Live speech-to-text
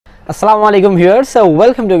Assalamu alaikum viewers, so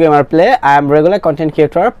welcome to Gamerplay. I am regular content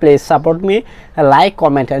creator. Please support me, like,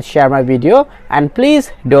 comment and share my video, and please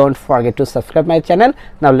don't forget to subscribe my channel.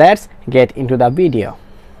 Now let's get into the video.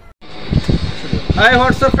 Hi,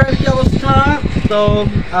 what's up friends, কি অবস্থা? তো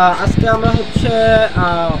আজকে আমরা হচ্ছে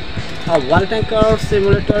ওয়াল tanker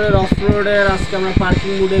সিমুলেটরের অফরোডের আজকে আমরা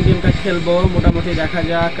parking মোডে গেমটা খেলবো। মোটামুটি দেখা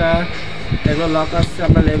যাক এগুলো লক আসছে,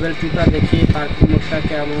 আমরা লেভেল 2টা দেখি পার্কিং মোডটা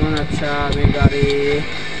কেমন। আচ্ছা, আমি গাড়ি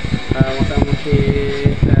মোটামুটি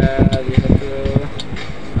যেহেতু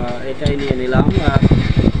এটাই নিয়ে নিলাম।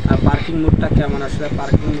 আর পার্কিং মোডটা কেমন, আসলে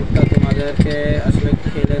পার্কিং মোডটা তোমাদেরকে আসলে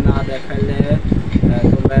খেলে না দেখাইলে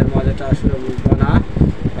তোমরা এর মজাটা আসলে বুঝবো না।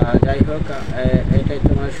 যাই হোক, এটাই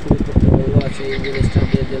তোমার শুরু করতে বললো। আচ্ছা, এই জিনিসটা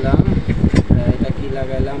দিয়ে দিলাম, এটা কি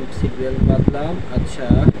লাগাইলাম, সিট বেল্ট বাঁধলাম। আচ্ছা,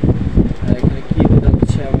 এখানে কি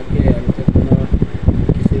বোঝাচ্ছে আমাকে, আমি তো কোনো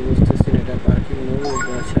কিছুই বুঝতেছি না। এটা পার্কিং মোড।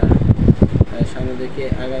 আচ্ছা, সামনে দিকে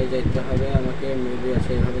আগায় যাইতে হবে আমাকে, মেবি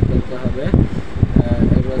আছে এইভাবে খেলতে হবে।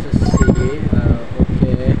 এগুলো হচ্ছে সিডি।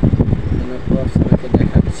 ওকে, আমাকে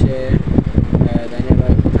দেখাচ্ছে জানি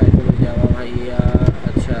ভাই কোথায় তুমি যাওয়া ভাইয়া।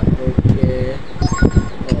 আচ্ছা, ওকে,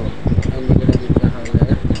 ও এন্ডিকেটা দিতে হবে।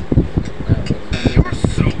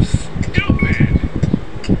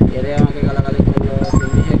 এরে আমাকে গালাগালি করলো,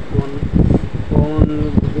 তুমি কোন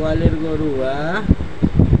গোয়ালের গরু?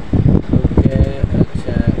 ওকে,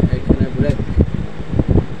 আচ্ছা, এখানে ব্রেক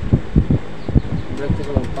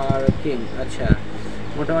পার্কিং। আচ্ছা,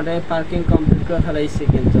 মোটামুটি পার্কিং কমপ্লিট করে ফেলাইছি,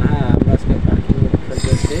 কিন্তু হ্যাঁ আমরা আজকে পার্কিং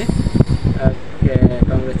খেলতেছি। ওকে,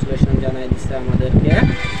 কংগ্রেচুলেশন জানাই দিচ্ছে আমাদেরকে।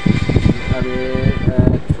 আমি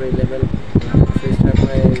 3 লেভেল 3 স্টার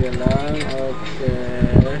হয়ে গেলাম। ওকে,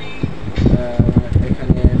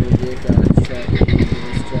 এখানে মিউজিক। আচ্ছা,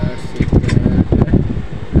 স্টার সিক্রেট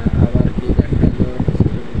আবার কি দেখালো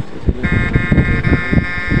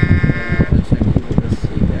আচ্ছা, কি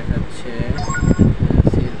বলছি দেখাচ্ছে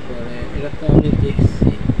সির পরে। এটা তো আমি দেখছি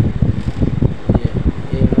যে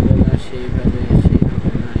এইভাবে না সেইভাবে,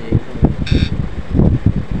 সেইভাবে না এইভাবে।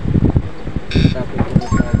 তারপর কোনো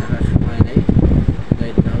খেলা দেখার সময় নেই,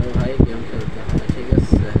 যাইতে হবে ভাই, গেম খেলতে হবে। ঠিক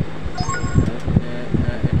আছে,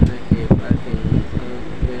 এখানে কি পার্কিং?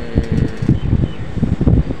 ওকে,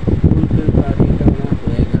 ফুলফিল পার্কিংটা মনে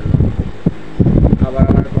হয়ে গেল। আবার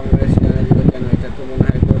আমার কংগ্রেস জানা দিল কেন, এটা তো মনে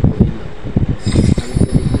হয় করবই না। আমি তো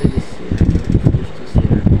লিখে দিচ্ছি, বুঝতেছি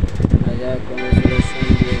না। যাই, কংগ্রেচুলেশন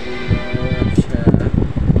দিয়ে দিল। আচ্ছা,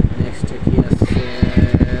 নেক্সটে কি আছে?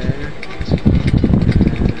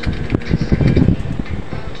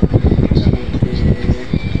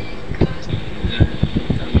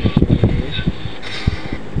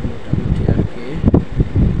 মোটামুটি আর কি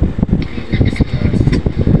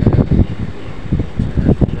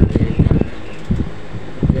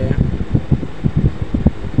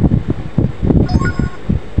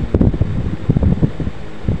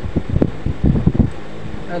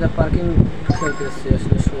পার্কিং খেলতেছি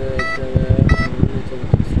আসলে নিতে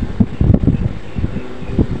বলতেছে।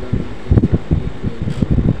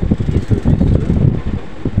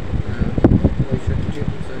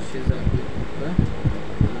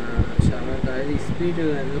 আচ্ছা, আমার গাড়ির স্পিড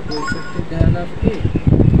 65 দেখা লাভ কি,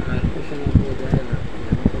 আর 95 দেখা লাভ কি?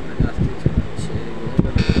 আমি তো গাড়ি আসতে চাচ্ছি,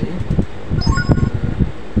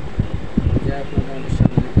 যা আপনার আমাদের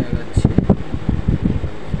সামনে দিকে আগাচ্ছি।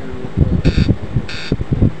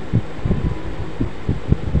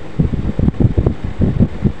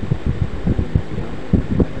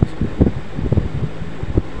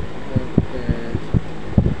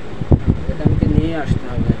 আসতে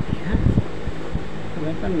হবে আর কি। হ্যাঁ,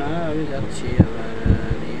 ব্যাপার না, আমি যাচ্ছি, আবার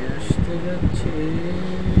নিয়ে আসতে যাচ্ছি।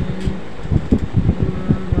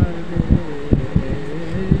 আমার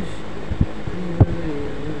দেশ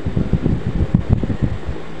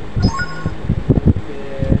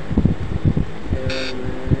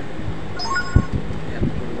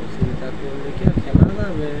এত চিন্তা করলে কি আর খেলা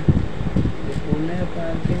যাবে? কোনে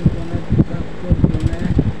পার্কিং, কোনে 75, কোনে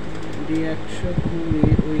D120,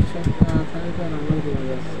 ওইসব তাড়াতাড়ি তো আমার ঘুরে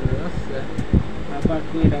যাচ্ছে। আর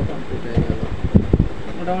পার্কিং এটাও কমপ্লিট হয়ে গেল।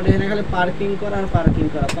 মোটামুটি এখানে খালি পার্কিং করা আর পার্কিং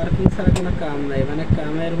করা, পার্কিং ছাড়া কোনো কাম নাই। মানে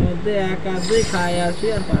কামের মধ্যে এক আধই খাই আসি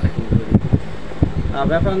আর পার্কিং করি,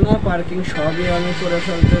 ব্যাপার না। পার্কিং সবই আমি করে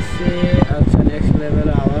ফেলতেছি। আচ্ছা, নেক্সট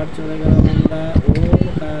লেভেলে আবার চলে গেলাম আমরা। ও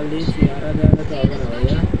খালি চেহারা দেখালে তো হবে না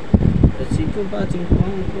ভাইয়া, চিকু বা চিকু।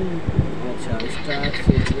 আচ্ছা, স্টার্ট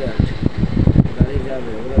সিট বেল্ট, গাড়ি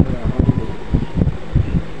যাবে ওরা হর্ন দিই।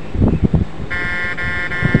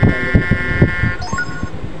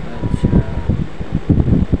 আচ্ছা,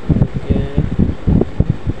 ওকে,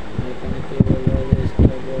 এখানে কি বলবো যে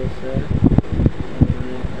স্টপ বলছে,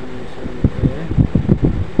 এখানে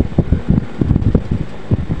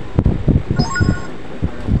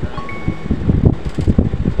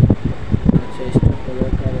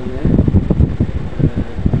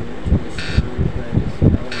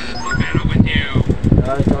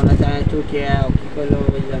কে কি কইলো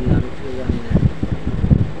বুঝলাম না আমি কি জানি না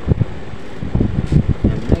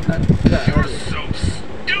এমনি কাটটা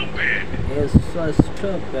so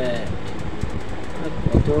stupid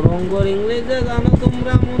কত রঙের ইংরেজি জানো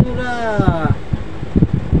তোমরা মনুরা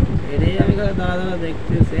এটাই আমি খালি দাঁড়া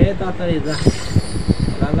দেখতেছি তাড়াতাড়ি যা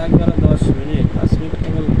লাগবে আরো 10 মিনিট 5 মিনিট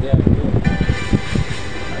কেবল দেখো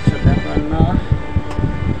আচ্ছা ব্যাপার না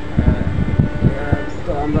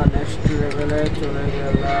তো আমরা নেক্সট লেভেলে চলে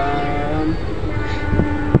গেলাম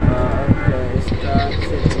ওকে স্টার্ট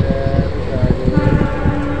সেটেল গাড়ি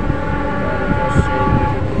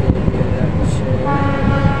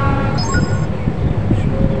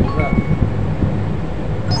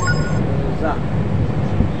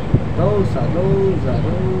Rosa,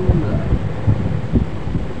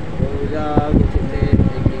 গতিতে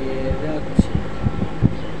এগিয়ে যাচ্ছি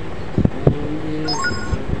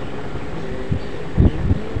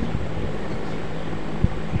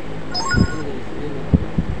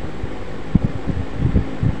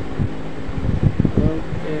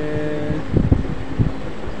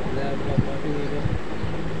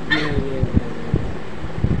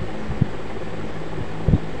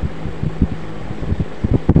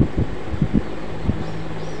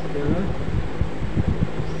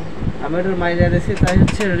আমি এটার মাইরে দিয়েছি তাই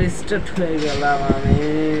হচ্ছে রিস্টার্ট হয়ে গেলাম আমি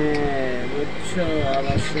বুঝছো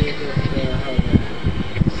আবার শুরু করতে হবে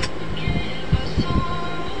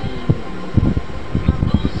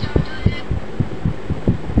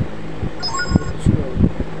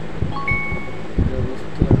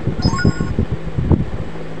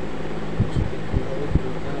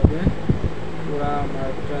পুরা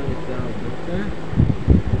মার্কটা নিতে হবে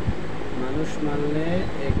মানুষ মারলে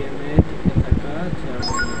এই গেমে টিকে থাকা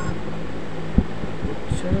যাবে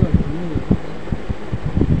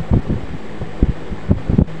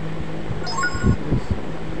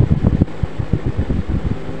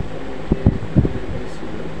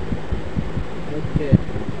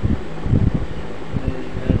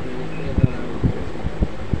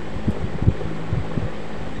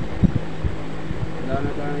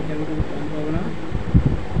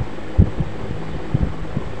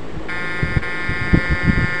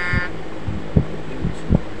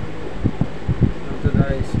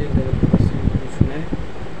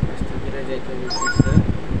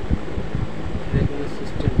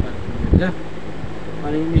না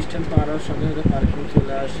মানে ইনস্ট্যান্ট পাওয়ার সাথে সাথে পার্কিং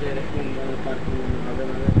চলে আসে এরকম পার্কিং হবে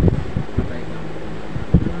মানে মাথায়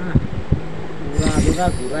পুরা আলুরা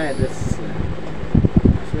ঘুরায় দিচ্ছে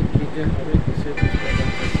আসলে কি যে হবে কিছু বুঝতে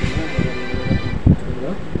পারতেছি না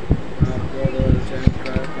হলো আপলোড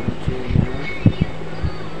চ্যানেল কন্টিনিউ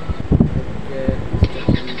ওকে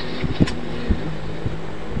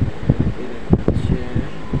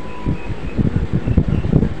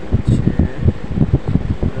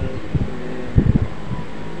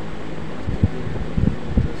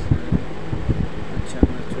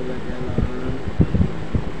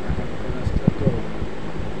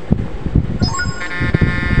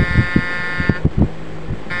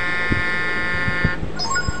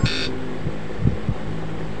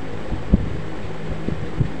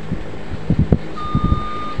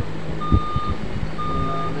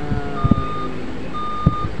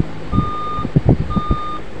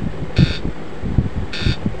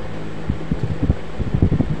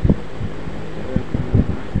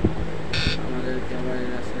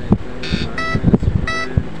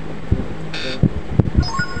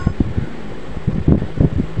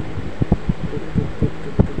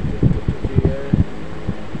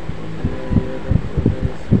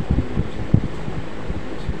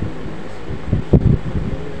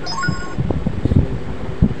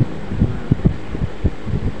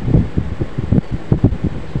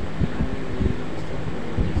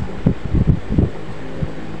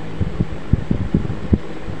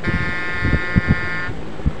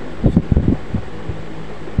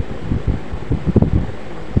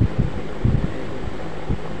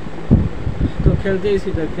খেলতেই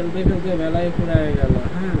ছিল খেলতে খেলতে বেলায় পুরাই গেল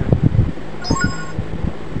হ্যাঁ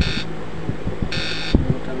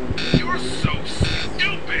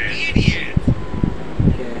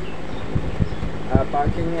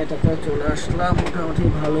পার্কিং এটাতে চলে আসলাম মোটামুটি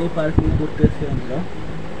ভালোই পার্কিং করতেছি আমরা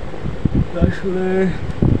আসলে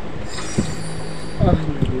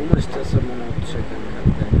ঘুম আসতেছে মনে হচ্ছে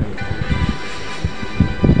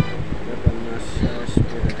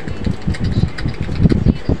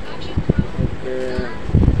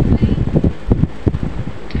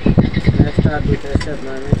দুইটা স্টেপ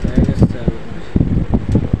মানে হয়ে গেছে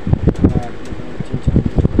আর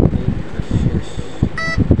শেষ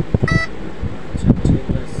আচ্ছা ঠিক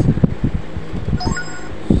আছে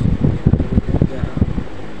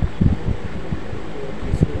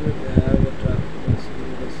কিছু দেখা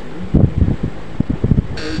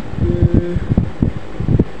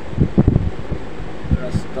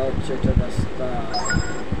রাস্তা হচ্ছে এটা রাস্তা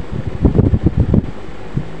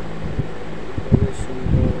খুবই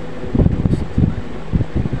সুন্দর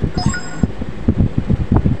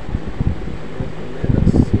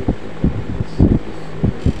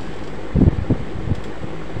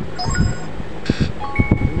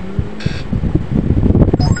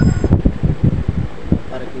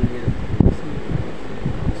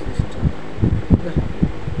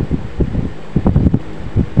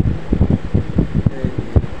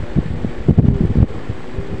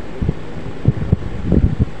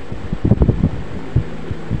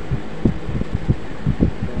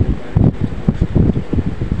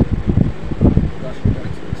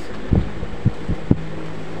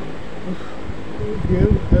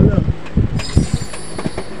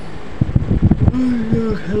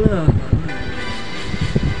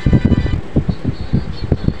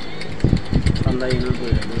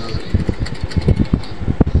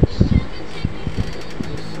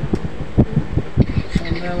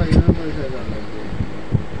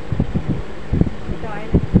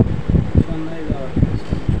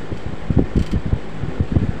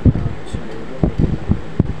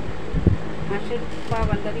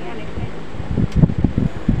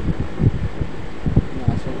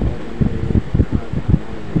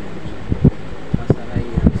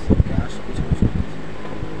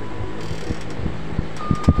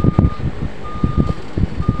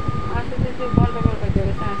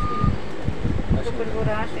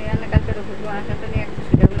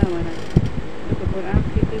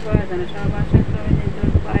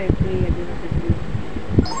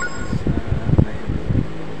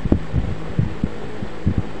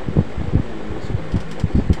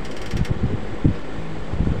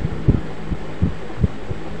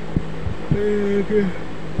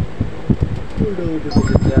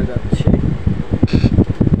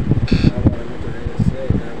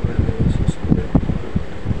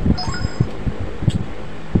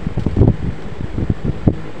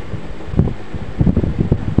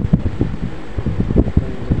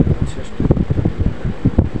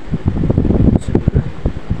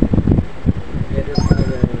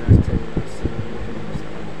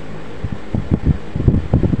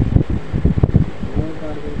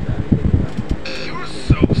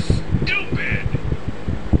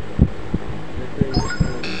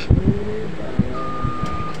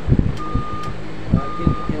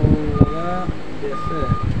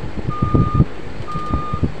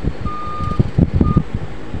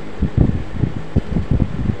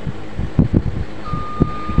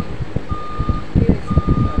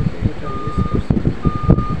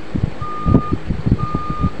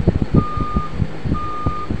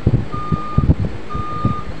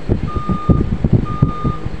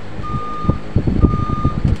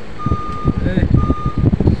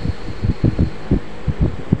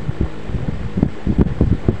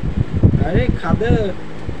খাদে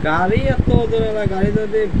গাড়ি এত দূরে গাড়ি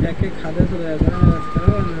যদি ব্যাকে খাদে চলে যায়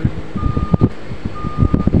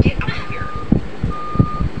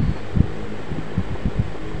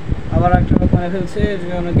আবার একটা করে ফেলছে এর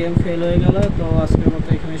জন্য গেম ফেল হয়ে গেল তো আজকের মতো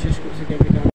এখানে শেষ করছি।